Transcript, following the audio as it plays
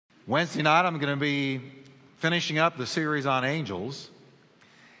Wednesday night, I'm going to be finishing up the series on angels,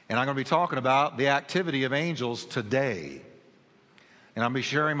 and I'm going to be talking about the activity of angels today. And I'll be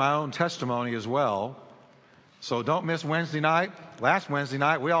sharing my own testimony as well. So don't miss Wednesday night. Last Wednesday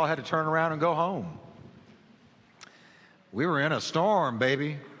night, we all had to turn around and go home. We were in a storm,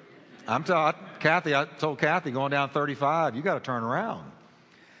 baby. I told Kathy going down 35, you got to turn around.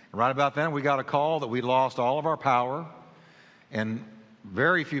 And right about then, we got a call that we'd lost all of our power, and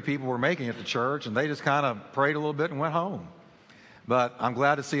very few people were making it to church, and they just kind of prayed a little bit and went home. But I'm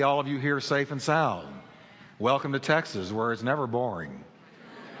glad to see all of you here safe and sound. Welcome to Texas, where it's never boring.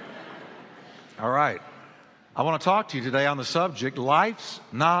 All right. I want to talk to you today on the subject, life's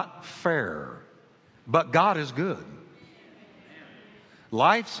not fair, but God is good.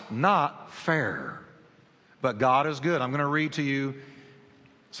 Life's not fair, but God is good. I'm going to read to you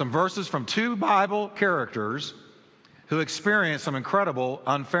some verses from two Bible characters who experienced some incredible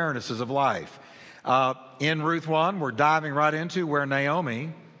unfairnesses of life. In Ruth 1, we're diving right into where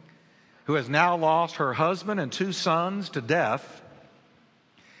Naomi, who has now lost her husband and two sons to death,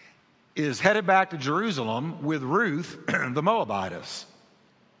 is headed back to Jerusalem with Ruth, the Moabitess.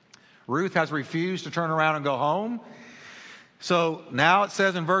 Ruth has refused to turn around and go home. So now it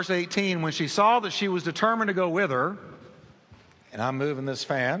says in verse 18, when she saw that she was determined to go with her, and I'm moving this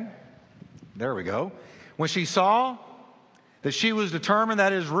fan. There we go. When she saw that she was determined,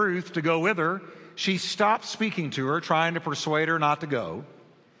 that is Ruth, to go with her, she stopped speaking to her, trying to persuade her not to go.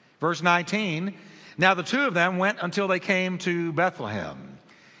 Verse 19, now the two of them went until they came to Bethlehem.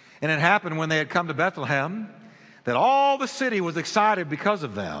 And it happened when they had come to Bethlehem that all the city was excited because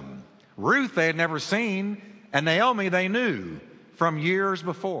of them. Ruth they had never seen, and Naomi they knew from years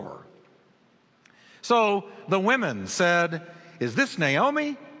before. So the women said, is this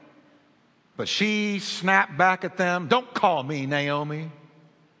Naomi? But she snapped back at them, don't call me Naomi.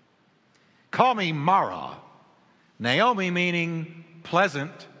 Call me Mara. Naomi meaning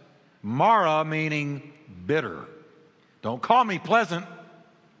pleasant, Mara meaning bitter. Don't call me pleasant,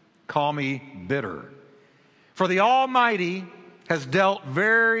 call me bitter. For the Almighty has dealt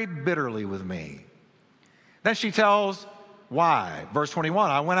very bitterly with me. Then she tells why. Verse 21,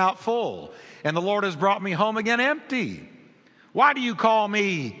 I went out full, and the Lord has brought me home again empty. Why do you call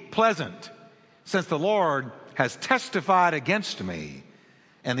me pleasant? Since the Lord has testified against me,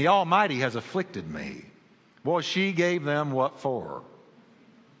 and the Almighty has afflicted me. Boy, she gave them what for.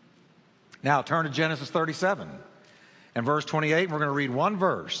 Now turn to Genesis 37 and verse 28. We're going to read one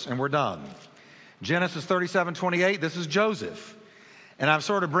verse, and we're done. Genesis 37:28, this is Joseph. And I'm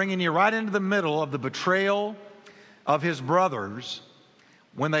sort of bringing you right into the middle of the betrayal of his brothers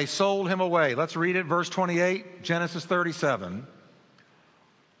when they sold him away. Let's read it, verse 28, Genesis 37.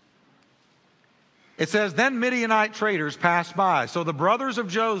 It says, then Midianite traders passed by. So the brothers of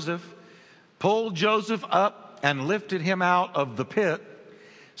Joseph pulled Joseph up and lifted him out of the pit,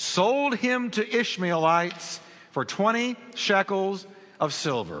 sold him to Ishmaelites for 20 shekels of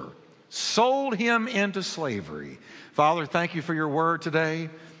silver, sold him into slavery. Father, thank you for your word today.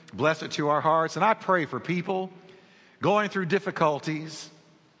 Bless it to our hearts. And I pray for people going through difficulties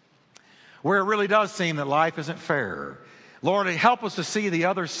where it really does seem that life isn't fair. Lord, help us to see the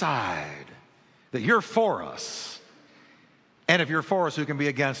other side, that you're for us. And if you're for us, who can be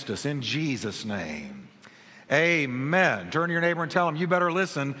against us? In Jesus' name. Amen. Turn to your neighbor and tell him, you better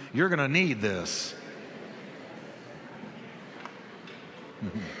listen. You're going to need this.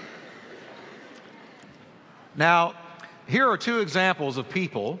 Now, here are two examples of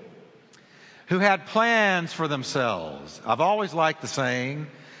people who had plans for themselves. I've always liked the saying,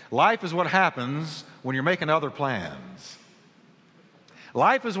 life is what happens when you're making other plans.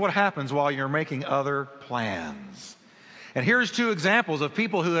 Life is what happens while you're making other plans. And here's two examples of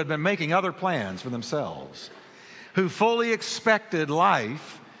people who had been making other plans for themselves, who fully expected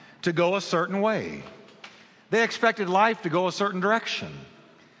life to go a certain way. They expected life to go a certain direction.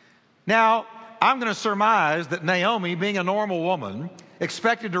 Now, I'm going to surmise that Naomi, being a normal woman,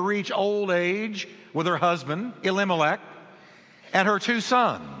 expected to reach old age with her husband, Elimelech, and her two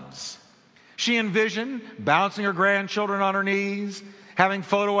sons. She envisioned bouncing her grandchildren on her knees, having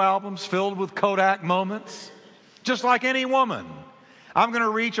photo albums filled with Kodak moments, just like any woman. I'm going to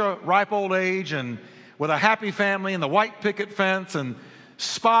reach a ripe old age and with a happy family and the white picket fence and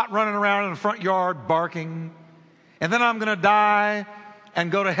Spot running around in the front yard barking. And then I'm going to die and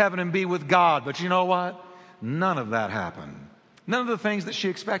go to heaven and be with God. But you know what? None of that happened. None of the things that she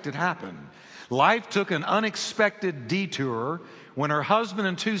expected happened. Life took an unexpected detour when her husband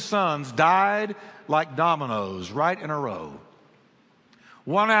and two sons died like dominoes right in a row,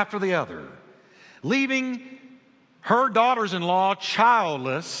 one after the other, leaving her daughters-in-law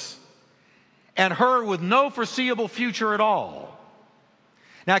childless and her with no foreseeable future at all.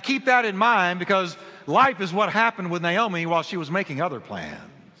 Now keep that in mind, because life is what happened with Naomi while she was making other plans.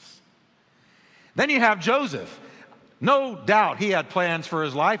 Then you have Joseph. No doubt he had plans for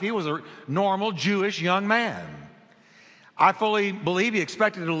his life. He was a normal Jewish young man. I fully believe he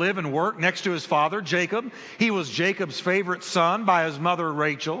expected to live and work next to his father, Jacob. He was Jacob's favorite son by his mother,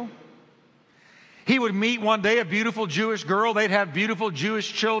 Rachel. He would meet one day a beautiful Jewish girl. They'd have beautiful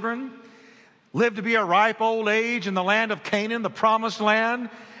Jewish children, live to be a ripe old age in the land of Canaan, the promised land,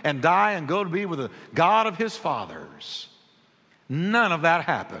 and die and go to be with the God of his fathers. None of that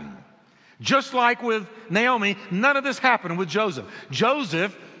happened. Just like with Naomi, none of this happened with Joseph.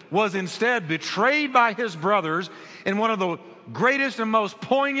 Joseph was instead betrayed by his brothers in one of the greatest and most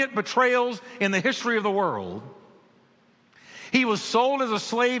poignant betrayals in the history of the world. He was sold as a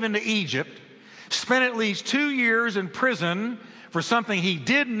slave into Egypt, spent at least 2 years in prison for something he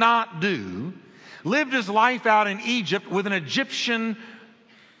did not do, lived his life out in Egypt with an Egyptian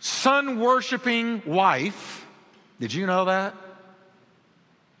sun-worshiping wife. Did you know that?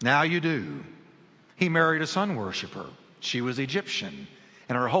 Now you do. He married a sun worshiper. She was Egyptian,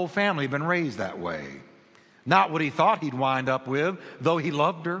 and her whole family had been raised that way. Not what he thought he'd wind up with, though he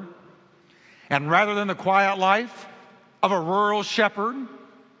loved her. And rather than the quiet life of a rural shepherd,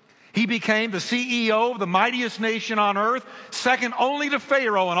 he became the CEO of the mightiest nation on earth, second only to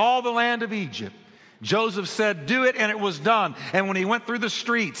Pharaoh in all the land of Egypt. Joseph said, "Do it," and it was done. And when he went through the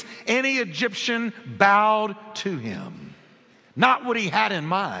streets, any Egyptian bowed to him. Not what he had in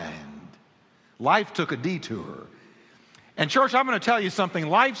mind. Life took a detour. And church, I'm going to tell you something.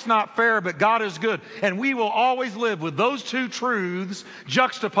 Life's not fair, but God is good. And we will always live with those two truths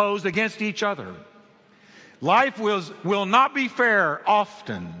juxtaposed against each other. Life will not be fair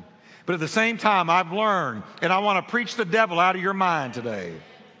often, but at the same time, I've learned, and I want to preach the devil out of your mind today.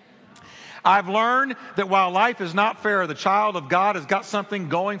 I've learned that while life is not fair, the child of God has got something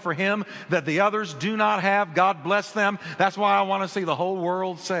going for him that the others do not have. God bless them. That's why I want to see the whole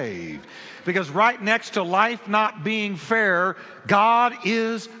world saved. Because right next to life not being fair, God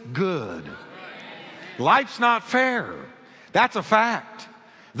is good. Life's not fair. That's a fact.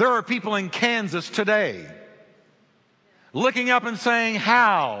 There are people in Kansas today looking up and saying,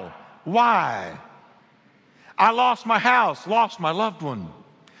 "How? Why? I lost my house, lost my loved one,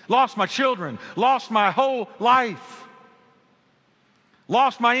 lost my children, lost my whole life,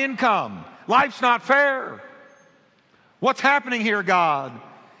 lost my income. Life's not fair. What's happening here, God?"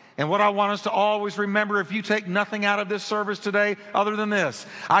 And what I want us to always remember, if you take nothing out of this service today other than this,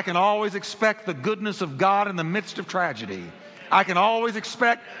 I can always expect the goodness of God in the midst of tragedy. I can always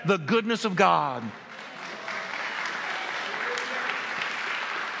expect the goodness of God.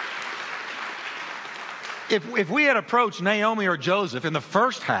 If we had approached Naomi or Joseph in the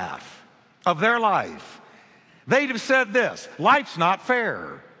first half of their life, they'd have said this: "Life's not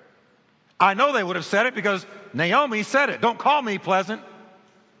fair." I know they would have said it because Naomi said it. "Don't call me pleasant.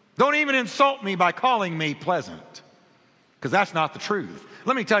 Don't even insult me by calling me pleasant." Because that's not the truth.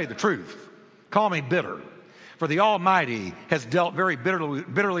 Let me tell you the truth. Call me bitter. For the Almighty has dealt very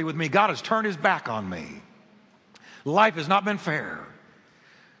bitterly with me. God has turned his back on me. Life has not been fair.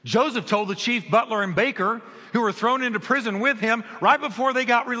 Joseph told the chief butler and baker who were thrown into prison with him right before they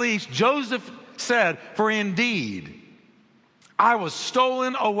got released. Joseph said, "For indeed, I was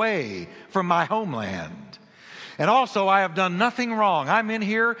stolen away from my homeland. And also I have done nothing wrong. I'm in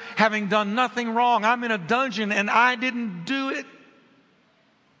here having done nothing wrong. I'm in a dungeon and I didn't do it.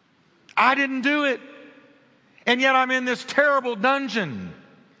 I didn't do it. And yet I'm in this terrible dungeon.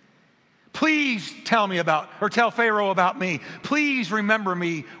 Please tell Pharaoh about me. Please remember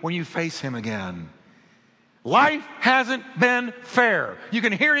me when you face him again." Life hasn't been fair. You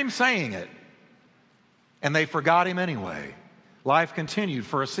can hear him saying it. And they forgot him anyway. Life continued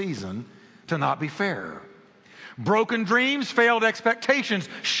for a season to not be fair. Broken dreams, failed expectations,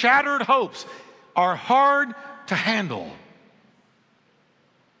 shattered hopes are hard to handle.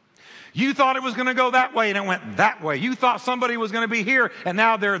 You thought it was going to go that way and it went that way. You thought somebody was going to be here and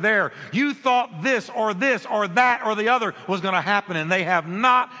now they're there. You thought this or that or the other was going to happen and they have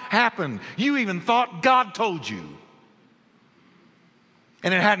not happened. You even thought God told you.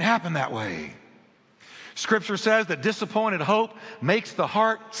 And it hadn't happened that way. Scripture says that disappointed hope makes the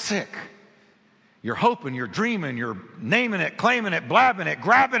heart sick. You're hoping, you're dreaming, you're naming it, claiming it, blabbing it,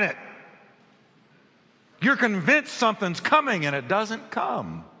 grabbing it. You're convinced something's coming and it doesn't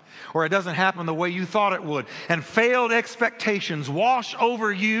come. Or it doesn't happen the way you thought it would. And failed expectations wash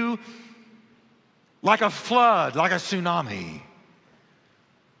over you like a flood, like a tsunami.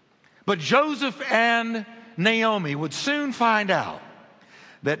 But Joseph and Naomi would soon find out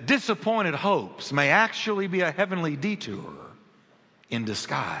that disappointed hopes may actually be a heavenly detour in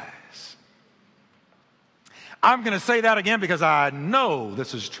disguise. I'm going to say that again because I know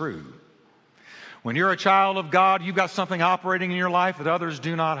this is true. When you're a child of God, you've got something operating in your life that others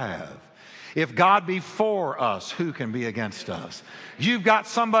do not have. If God be for us, who can be against us? You've got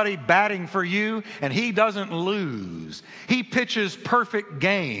somebody batting for you, and he doesn't lose. He pitches perfect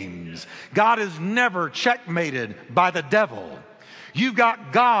games. God is never checkmated by the devil. You've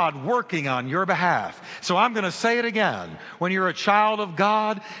got God working on your behalf. So I'm going to say it again. When you're a child of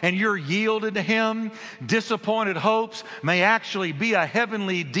God and you're yielded to Him, disappointed hopes may actually be a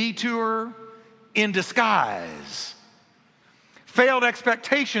heavenly detour in disguise. Failed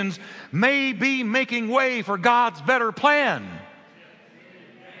expectations may be making way for God's better plan.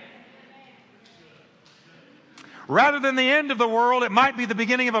 Rather than the end of the world, it might be the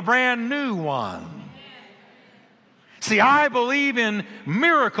beginning of a brand new one. See, I believe in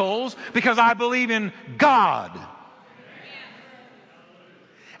miracles because I believe in God.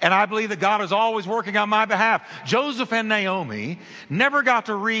 And I believe that God is always working on my behalf. Joseph and Naomi never got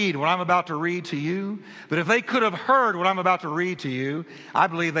to read what I'm about to read to you, but if they could have heard what I'm about to read to you, I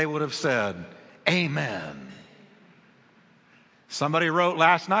believe they would have said, Amen. Somebody wrote,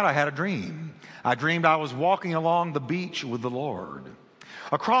 last night I had a dream. I dreamed I was walking along the beach with the Lord.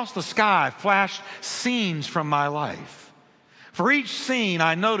 Across the sky flashed scenes from my life. For each scene,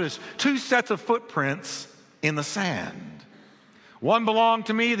 I noticed 2 sets of footprints in the sand. One belonged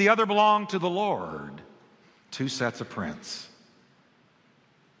to me, the other belonged to the Lord. 2 sets of prints.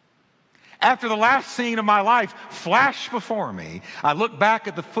 After the last scene of my life flashed before me, I looked back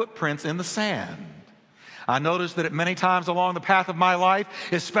at the footprints in the sand. I noticed that at many times along the path of my life,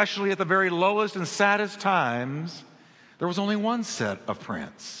 especially at the very lowest and saddest times, there was only 1 set of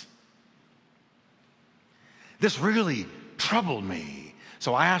prints. This really troubled me.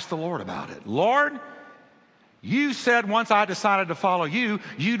 So I asked the Lord about it. Lord, you said once I decided to follow you,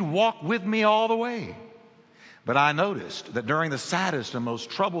 you'd walk with me all the way. But I noticed that during the saddest and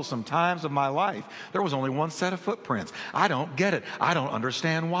most troublesome times of my life, there was only 1 set of footprints. I don't get it. I don't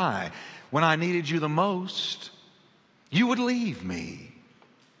understand why. When I needed you the most, you would leave me.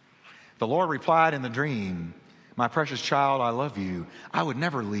 The Lord replied in the dream, my precious child, I love you. I would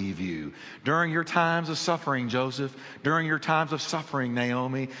never leave you. During your times of suffering, Joseph, during your times of suffering,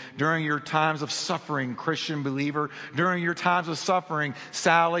 Naomi, during your times of suffering, Christian believer, during your times of suffering,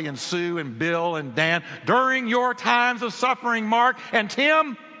 Sally and Sue and Bill and Dan, during your times of suffering, Mark and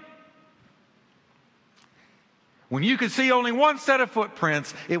Tim, when you could see only 1 set of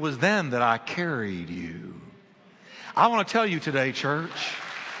footprints, it was then that I carried you. I want to tell you today, church,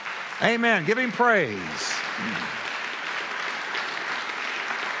 amen. Give Him praise.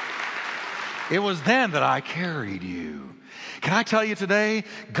 It was then that I carried you. Can I tell you today,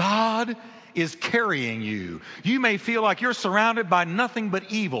 God is carrying you. You may feel like you're surrounded by nothing but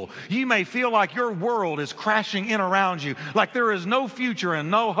evil. You may feel like your world is crashing in around you, like there is no future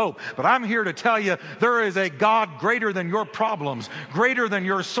and no hope. But I'm here to tell you, there is a God greater than your problems, greater than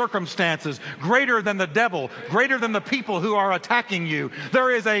your circumstances, greater than the devil, greater than the people who are attacking you.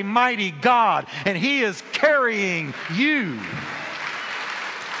 There is a mighty God, and He is carrying you.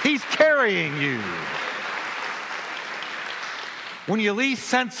 He's carrying you. When you least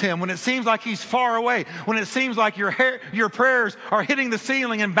sense Him, when it seems like He's far away, when it seems like your prayers are hitting the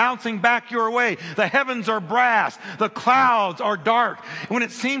ceiling and bouncing back your way, the heavens are brass, the clouds are dark, when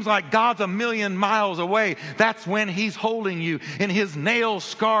it seems like God's a million miles away, that's when He's holding you in His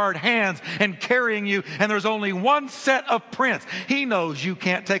nail-scarred hands and carrying you, and there's only 1 set of prints. He knows you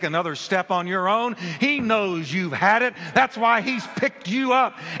can't take another step on your own. He knows you've had it. That's why He's picked you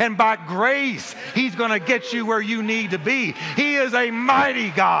up, and by grace, He's going to get you where you need to be. He is a mighty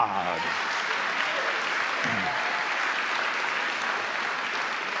God.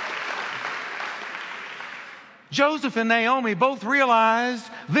 Joseph and Naomi both realized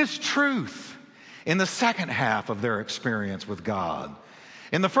this truth in the second half of their experience with God.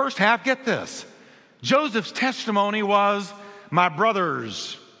 In the first half, get this, Joseph's testimony was, my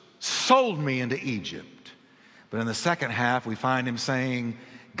brothers sold me into Egypt. But in the second half, we find him saying,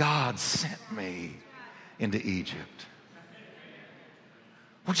 God sent me into Egypt.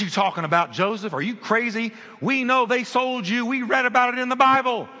 What you talking about, Joseph? Are you crazy? We know they sold you. We read about it in the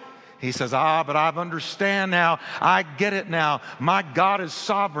Bible. He says, but I understand now. I get it now. My God is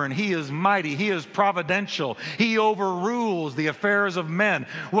sovereign. He is mighty. He is providential. He overrules the affairs of men.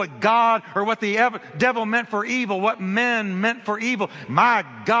 What God or what the devil meant for evil, what men meant for evil, my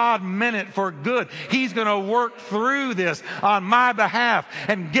God meant it for good. He's going to work through this on my behalf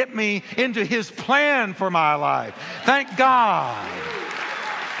and get me into His plan for my life. Thank God.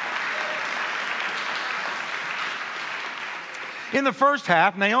 In the first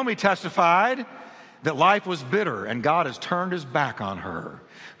half, Naomi testified that life was bitter and God has turned his back on her.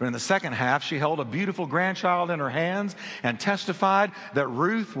 But in the second half, she held a beautiful grandchild in her hands and testified that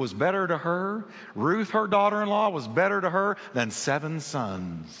Ruth was better to her. Ruth, her daughter-in-law, was better to her than 7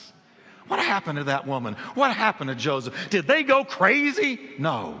 sons. What happened to that woman? What happened to Joseph? Did they go crazy?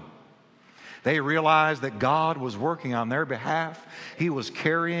 No. They realized that God was working on their behalf. He was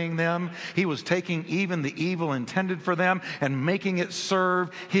carrying them. He was taking even the evil intended for them and making it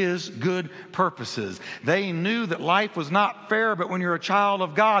serve his good purposes. They knew that life was not fair, but when you're a child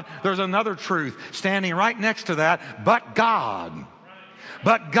of God, there's another truth standing right next to that. But God.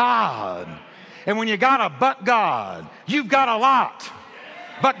 But God. And when you got a but God, you've got a lot.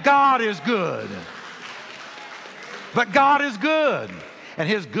 But God is good. But God is good. And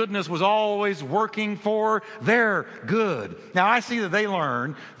his goodness was always working for their good. Now, I see that they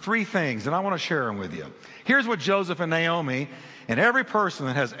learned 3 things, and I want to share them with you. Here's what Joseph and Naomi and every person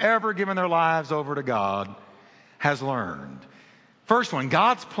that has ever given their lives over to God has learned. First one,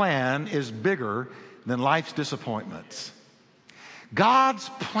 God's plan is bigger than life's disappointments. God's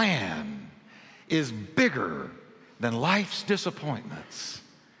plan is bigger than life's disappointments.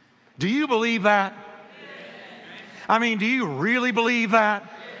 Do you believe that? I mean, do you really believe that?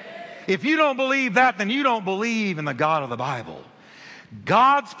 If you don't believe that, then you don't believe in the God of the Bible.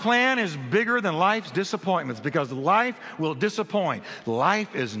 God's plan is bigger than life's disappointments because life will disappoint.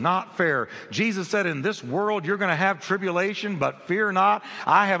 Life is not fair. Jesus said, in this world you're going to have tribulation, but fear not.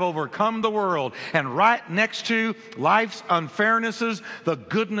 I have overcome the world. And right next to life's unfairnesses, the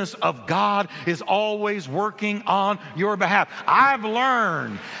goodness of God is always working on your behalf. I've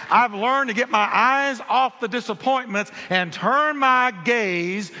learned to get my eyes off the disappointments and turn my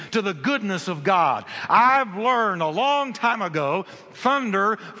gaze to the goodness of God. I've learned a long time ago,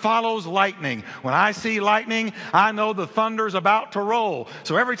 thunder follows lightning. When I see lightning, I know the thunder's about to roll.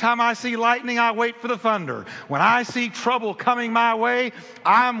 So every time I see lightning, I wait for the thunder. When I see trouble coming my way,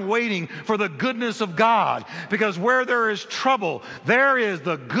 I'm waiting for the goodness of God. Because where there is trouble, there is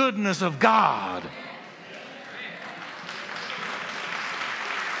the goodness of God.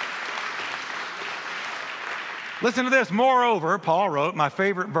 Listen to this. Moreover, Paul wrote, my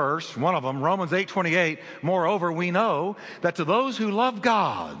favorite verse, one of them, Romans 8:28. Moreover, we know that to those who love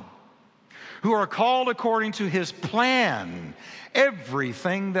God, who are called according to his plan,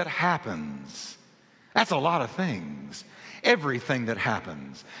 everything that happens. That's a lot of things. Everything that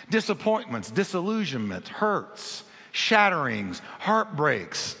happens. Disappointments, disillusionment, hurts, shatterings,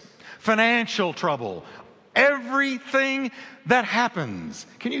 heartbreaks, financial trouble. Everything that happens.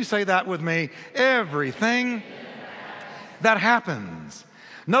 Can you say that with me? Everything that happens.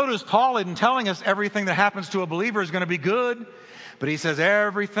 Notice Paul isn't telling us everything that happens to a believer is going to be good, but he says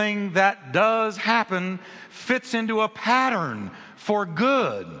everything that does happen fits into a pattern for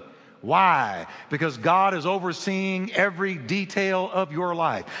good. Why? Because God is overseeing every detail of your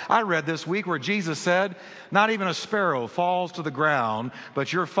life. I read this week where Jesus said, not even a sparrow falls to the ground,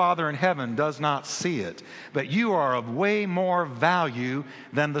 but your Father in heaven does not see it. But you are of way more value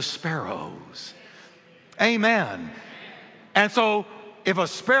than the sparrows. Amen. And so, if a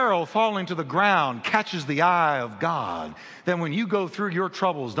sparrow falling to the ground catches the eye of God, then when you go through your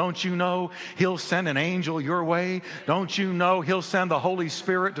troubles, don't you know he'll send an angel your way? Don't you know he'll send the Holy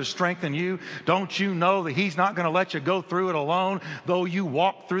Spirit to strengthen you? Don't you know that he's not going to let you go through it alone? Though you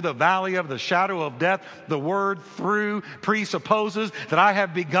walk through the valley of the shadow of death, the word through presupposes that I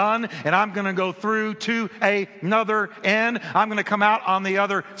have begun and I'm going to go through to another end. I'm going to come out on the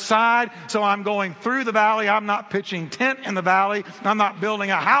other side. So I'm going through the valley. I'm not pitching tent in the valley. I'm not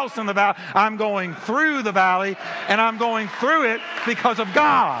building a house in the valley. I'm going through the valley, and I'm going through it because of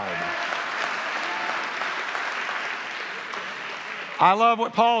God. I love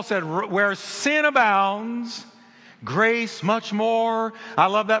what Paul said, where sin abounds, grace much more. I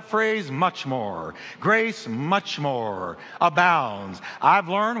love that phrase, much more. Grace much more abounds. I've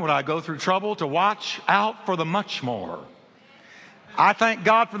learned when I go through trouble to watch out for the much more. I thank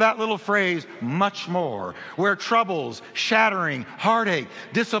God for that little phrase, much more, where troubles, shattering, heartache,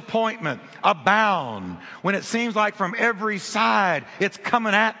 disappointment abound. When it seems like from every side it's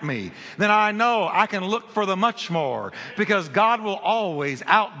coming at me, then I know I can look for the much more because God will always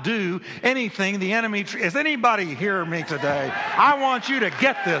outdo anything the enemy. Is anybody hear me today? I want you to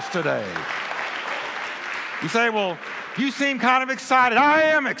get this today. You say, well, you seem kind of excited. I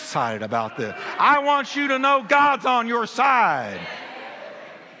am excited about this. I want you to know God's on your side.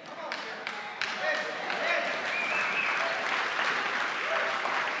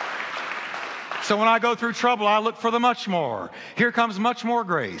 So when I go through trouble, I look for the much more. Here comes much more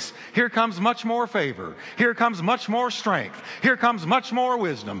grace. Here comes much more favor. Here comes much more strength. Here comes much more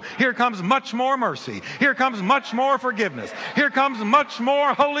wisdom. Here comes much more mercy. Here comes much more forgiveness. Here comes much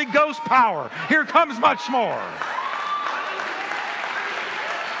more Holy Ghost power. Here comes much more.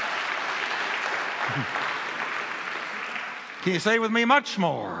 Can you say with me, much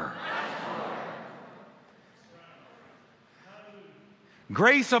more?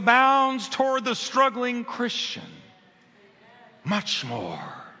 Grace abounds toward the struggling Christian. Much more.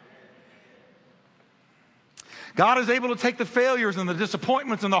 God is able to take the failures and the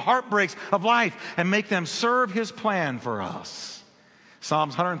disappointments and the heartbreaks of life and make them serve His plan for us.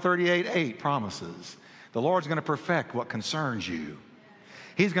 Psalms 138:8 promises the Lord's going to perfect what concerns you.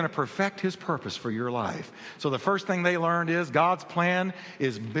 He's going to perfect His purpose for your life. So the first thing they learned is God's plan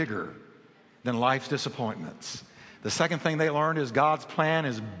is bigger than life's disappointments. The second thing they learned is God's plan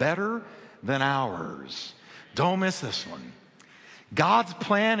is better than ours. Don't miss this one. God's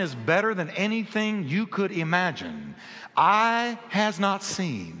plan is better than anything you could imagine. Eye has not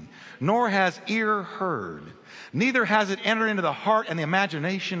seen, nor has ear heard. Neither has it entered into the heart and the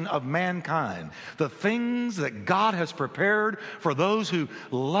imagination of mankind. The things that God has prepared for those who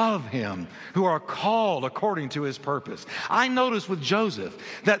love Him, who are called according to His purpose. I noticed with Joseph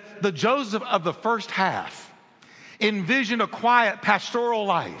that the Joseph of the first half envisioned a quiet pastoral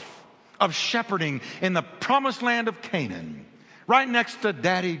life of shepherding in the promised land of Canaan, right next to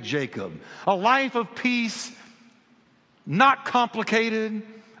Daddy Jacob. A life of peace, not complicated,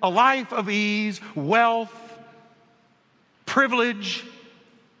 a life of ease, wealth, privilege.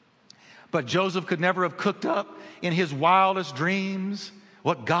 But Joseph could never have cooked up in his wildest dreams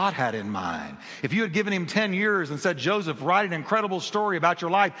what God had in mind. If you had given him 10 years and said, Joseph, write an incredible story about your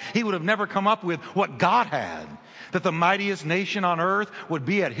life, he would have never come up with what God had. That the mightiest nation on earth would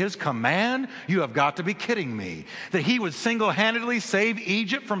be at his command? You have got to be kidding me. That he would single-handedly save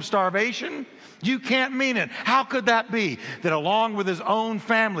Egypt from starvation? You can't mean it. How could that be? That along with his own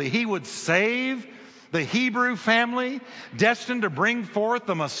family, he would save the Hebrew family destined to bring forth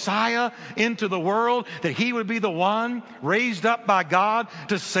the Messiah into the world, that he would be the one raised up by God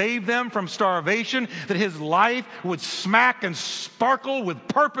to save them from starvation, that his life would smack and sparkle with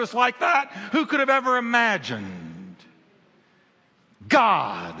purpose like that? Who could have ever imagined?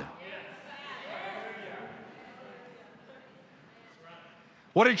 God.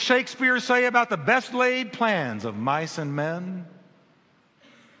 What did Shakespeare say about the best laid plans of mice and men?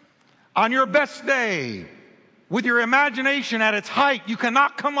 On your best day, with your imagination at its height, you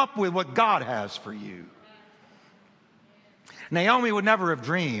cannot come up with what God has for you. Naomi would never have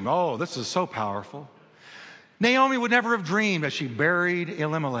dreamed, oh, this is so powerful. Naomi would never have dreamed as she buried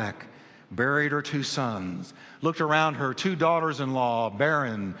Elimelech, buried her 2 sons, looked around her 2 daughters-in-law,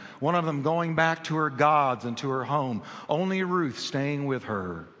 barren, one of them going back to her gods and to her home, only Ruth staying with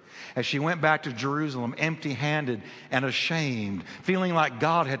her. As she went back to Jerusalem empty-handed and ashamed, feeling like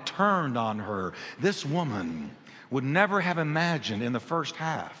God had turned on her, this woman would never have imagined in the first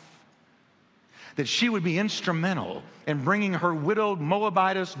half that she would be instrumental in bringing her widowed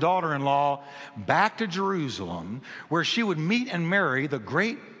Moabitess daughter-in-law back to Jerusalem, where she would meet and marry the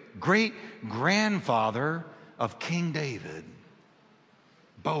great-great-grandfather of King David,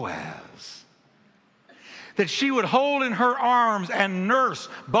 Boaz. That she would hold in her arms and nurse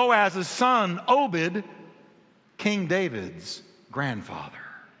Boaz's son, Obed, King David's grandfather.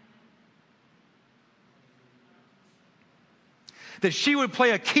 That she would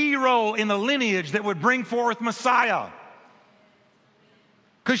play a key role in the lineage that would bring forth Messiah.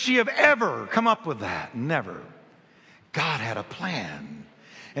 Could she have ever come up with that? Never. God had a plan,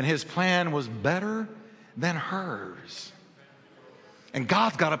 and His plan was better than hers. And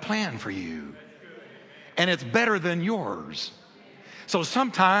God's got a plan for you, and it's better than yours. So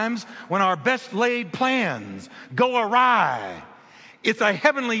sometimes when our best laid plans go awry, it's a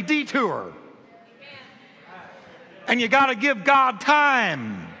heavenly detour. And you got to give God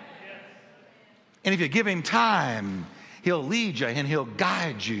time. And if you give Him time, He'll lead you and He'll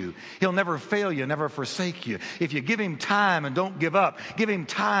guide you. He'll never fail you, never forsake you. If you give Him time and don't give up, give Him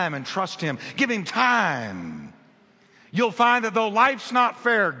time and trust Him, give Him time, you'll find that though life's not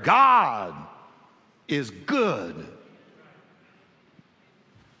fair, God is good.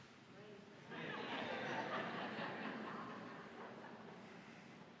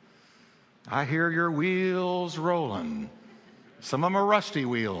 I hear your wheels rolling. Some of them are rusty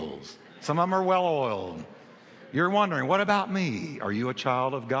wheels. Some of them are well oiled. You're wondering, what about me? Are you a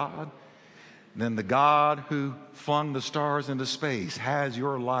child of God? Then the God who flung the stars into space has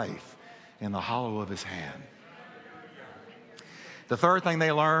your life in the hollow of His hand. The third thing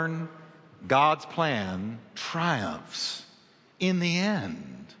they learn God's plan triumphs in the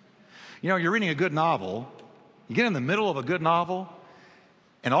end. You know, you're reading a good novel, you get in the middle of a good novel,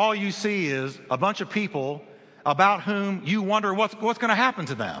 and all you see is a bunch of people about whom you wonder what's going to happen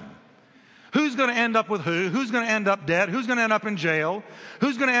to them. Who's going to end up with who? Who's going to end up dead? Who's going to end up in jail?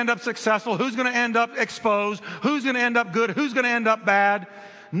 Who's going to end up successful? Who's going to end up exposed? Who's going to end up good? Who's going to end up bad?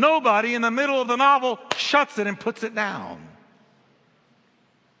 Nobody in the middle of the novel shuts it and puts it down.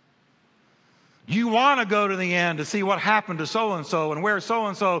 You want to go to the end to see what happened to so-and-so and where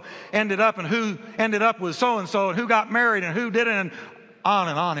so-and-so ended up and who ended up with so-and-so and who got married and who didn't, and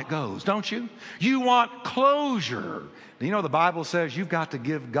on it goes, don't you? You want closure. You know, the Bible says you've got to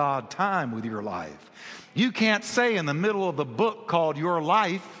give God time with your life. You can't say in the middle of the book called Your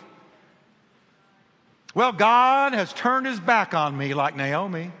Life, well, God has turned his back on me like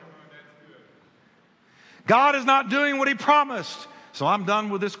Naomi. God is not doing what he promised. So I'm done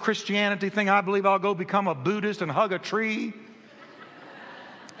with this Christianity thing. I believe I'll go become a Buddhist and hug a tree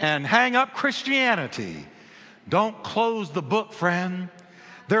and hang up Christianity. Don't close the book, friend.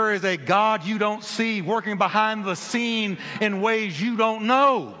 There is a God you don't see working behind the scene in ways you don't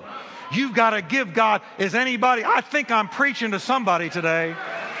know. You've got to give God. Is anybody? I think I'm preaching to somebody today.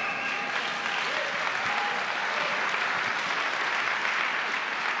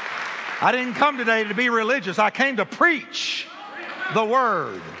 I didn't come today to be religious. I came to preach the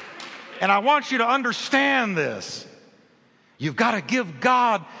word. And I want you to understand this. You've got to give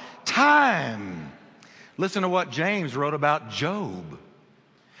God time. Listen to what James wrote about Job.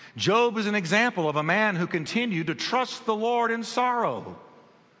 Job is an example of a man who continued to trust the Lord in sorrow.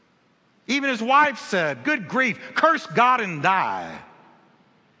 Even his wife said, good grief, curse God and die.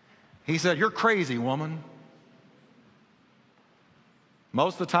 He said, you're crazy, woman.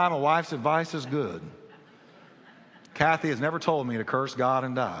 Most of the time, a wife's advice is good. Kathy has never told me to curse God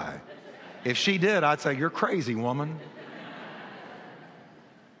and die. If she did, I'd say, you're crazy, woman.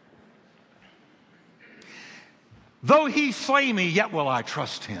 Though he slay me, yet will I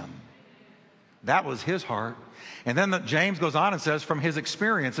trust him. That was his heart. And then James goes on and says, from his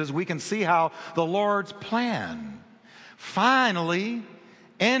experiences, we can see how the Lord's plan finally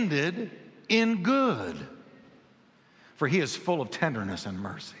ended in good. For he is full of tenderness and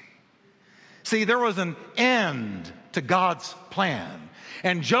mercy. See, there was an end to God's plan.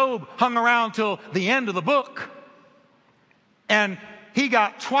 And Job hung around till the end of the book. And he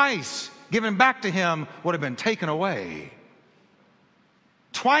got twice given back to him what had been taken away.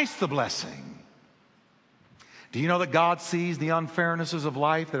 Twice the blessing. Do you know that God sees the unfairnesses of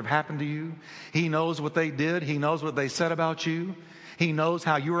life that have happened to you? He knows what they did. He knows what they said about you. He knows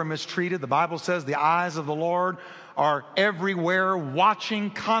how you were mistreated. The Bible says the eyes of the Lord are everywhere,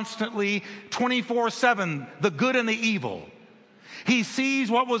 watching constantly, 24/7, the good and the evil. He sees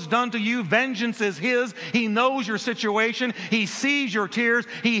what was done to you. Vengeance is his. He knows your situation. He sees your tears.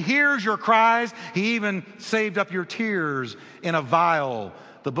 He hears your cries. He even saved up your tears in a vial,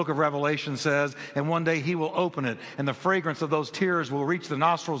 the book of Revelation says, and one day he will open it, and the fragrance of those tears will reach the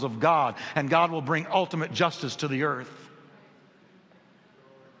nostrils of God, and God will bring ultimate justice to the earth.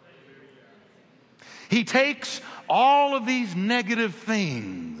 He takes all of these negative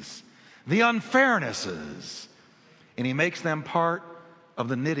things, the unfairnesses, and he makes them part of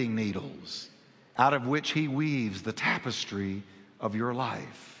the knitting needles out of which he weaves the tapestry of your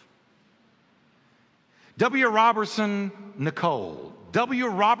life. W. Robertson Nicoll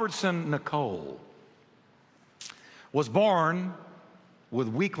was born with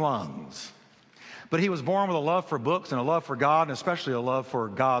weak lungs. But he was born with a love for books and a love for God, and especially a love for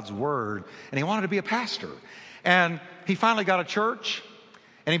God's Word. And he wanted to be a pastor. And he finally got a church,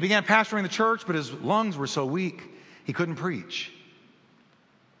 and he began pastoring the church, but his lungs were so weak, he couldn't preach.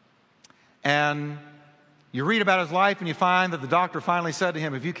 And you read about his life, and you find that the doctor finally said to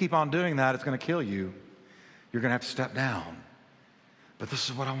him, if you keep on doing that, it's going to kill you. You're going to have to step down. But this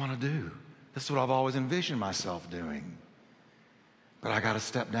is what I want to do. This is what I've always envisioned myself doing. But I got to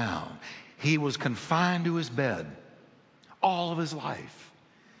step down. He was confined to his bed all of his life.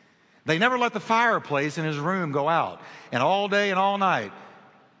 They never let the fireplace in his room go out. And all day and all night,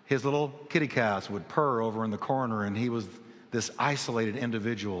 his little kitty cats would purr over in the corner, and he was this isolated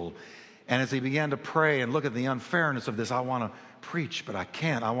individual. And as he began to pray and look at the unfairness of this, I want to preach, but I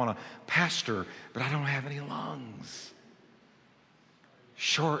can't. I want to pastor, but I don't have any lungs.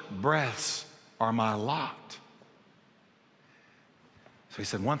 Short breaths are my lot. So he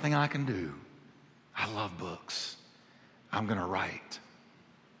said, one thing I can do, I love books. I'm going to write.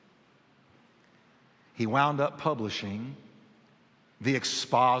 He wound up publishing the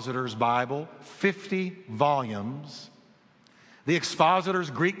Expositor's Bible, 50 volumes, The Expositor's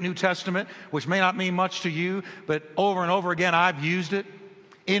Greek New Testament, which may not mean much to you, but over and over again I've used it.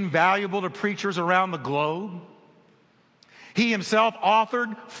 Invaluable to preachers around the globe. He himself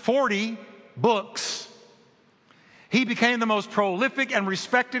authored 40 books. He became the most prolific and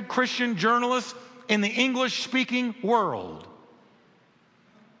respected Christian journalist in the English-speaking world.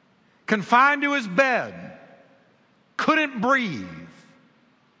 Confined to his bed, couldn't breathe.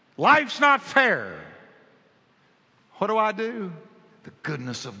 Life's not fair. What do? The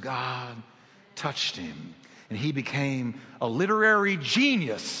goodness of God touched him, and he became a literary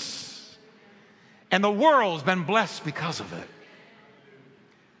genius. And the world's been blessed because of it.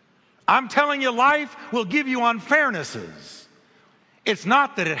 I'm telling you, life will give you unfairnesses. It's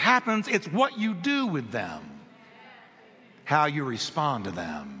not that it happens, it's what you do with them, how you respond to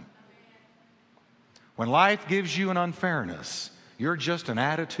them. When life gives you an unfairness, you're just an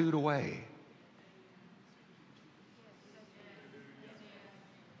attitude away.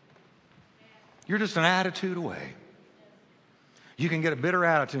 You're just an attitude away. You can get a bitter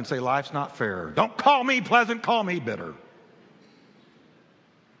attitude and say, life's not fair. Don't call me pleasant, call me bitter.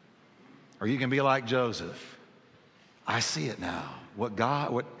 Or you can be like Joseph. I see it now. What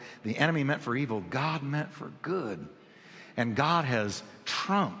the enemy meant for evil, God meant for good. And God has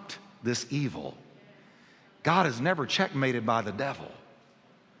trumped this evil. God is never checkmated by the devil.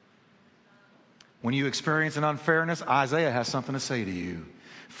 When you experience an unfairness, Isaiah has something to say to you.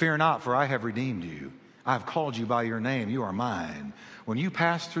 Fear not, for I have redeemed you. I have called you by your name. You are mine. When you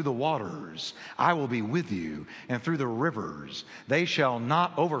pass through the waters, I will be with you, and through the rivers, they shall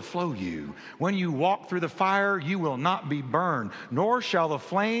not overflow you. When you walk through the fire, you will not be burned, nor shall the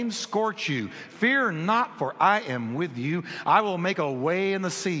flames scorch you. Fear not, for I am with you. I will make a way in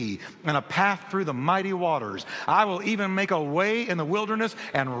the sea and a path through the mighty waters. I will even make a way in the wilderness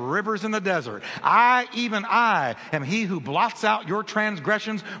and rivers in the desert. Even I am he who blots out your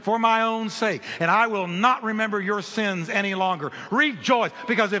transgressions for my own sake, and I will not remember your sins any longer. Rejoice,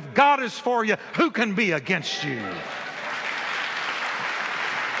 because if God is for you, who can be against you?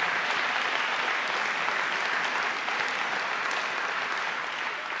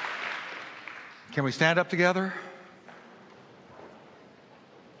 Can we stand up together?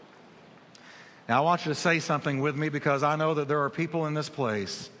 Now I want you to say something with me, because I know that there are people in this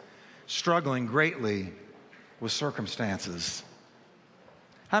place struggling greatly with circumstances.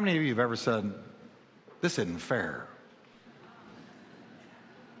 How many of you have ever said, this isn't fair?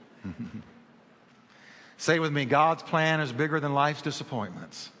 Say with me, God's plan is bigger than life's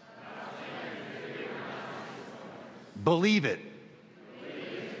disappointments. Believe it.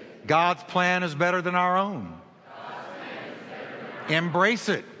 God's plan is better than our own. Embrace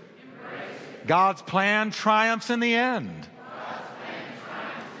it. God's plan triumphs in the end.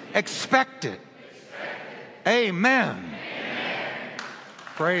 Expect it. Amen.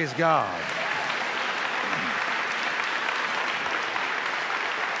 Praise God.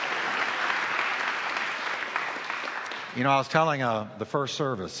 You know, I was telling the first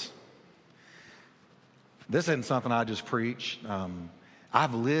service, this isn't something I just preach.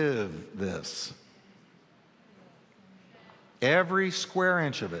 I've lived this. Every square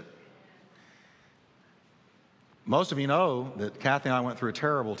inch of it. Most of you know that Kathy and I went through a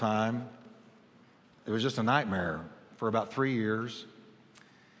terrible time. It was just a nightmare for about 3 years.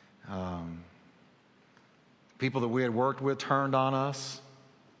 People that we had worked with turned on us.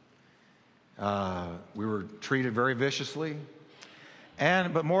 We were treated very viciously.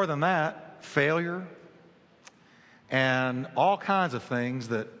 But more than that, failure and all kinds of things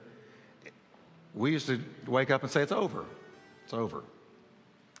that we used to wake up and say, it's over. It's over.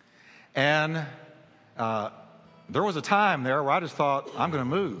 And there was a time there where I just thought, I'm going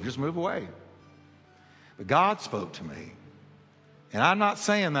to just move away. But God spoke to me. And I'm not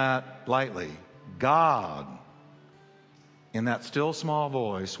saying that lightly. God, in that still small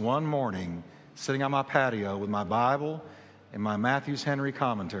voice, one morning, sitting on my patio with my Bible and my Matthews Henry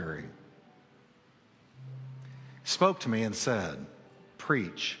commentary, spoke to me and said,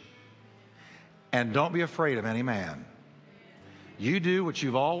 preach, and don't be afraid of any man. You do what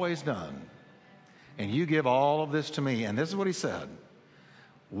you've always done, and you give all of this to me. And this is what he said: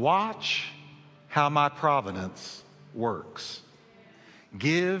 watch how my providence works.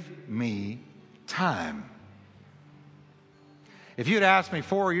 Give me time. If you'd asked me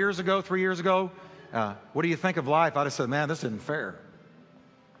 4 years ago, 3 years ago, what do you think of life? I'd have said, man, this isn't fair.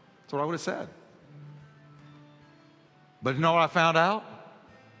 That's what I would have said. But you know what I found out?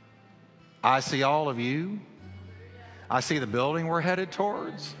 I see all of you. I see the building we're headed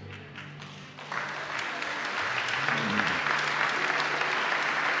towards.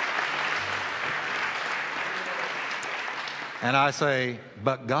 And I say,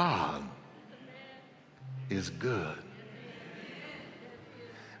 but God is good.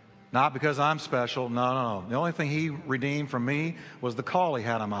 Not because I'm special. No. The only thing he redeemed from me was the call he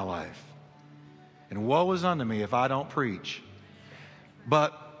had on my life. And woe is unto me if I don't preach.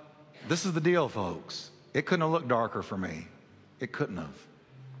 But this is the deal, folks. It couldn't have looked darker for me. It couldn't have.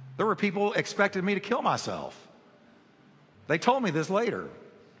 There were people expecting me to kill myself. They told me this later.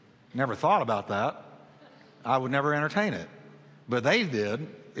 Never thought about that. I would never entertain it. But they did.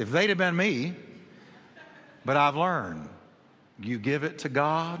 If they'd have been me. But I've learned, you give it to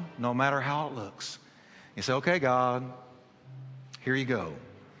God no matter how it looks. You say, okay, God, here you go.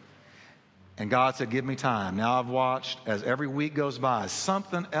 And God said, give me time. Now I've watched as every week goes by,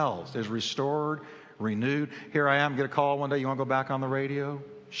 something else is restored, renewed. Here I am, get a call one day, you want to go back on the radio?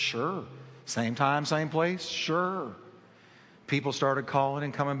 Sure. Same time, same place? Sure. People started calling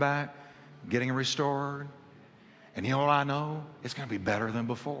and coming back, getting restored. And you know what I know? It's going to be better than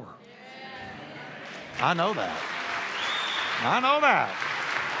before. I know that. I know that.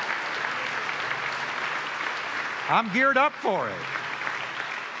 I'm geared up for it.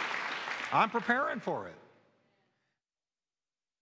 I'm preparing for it.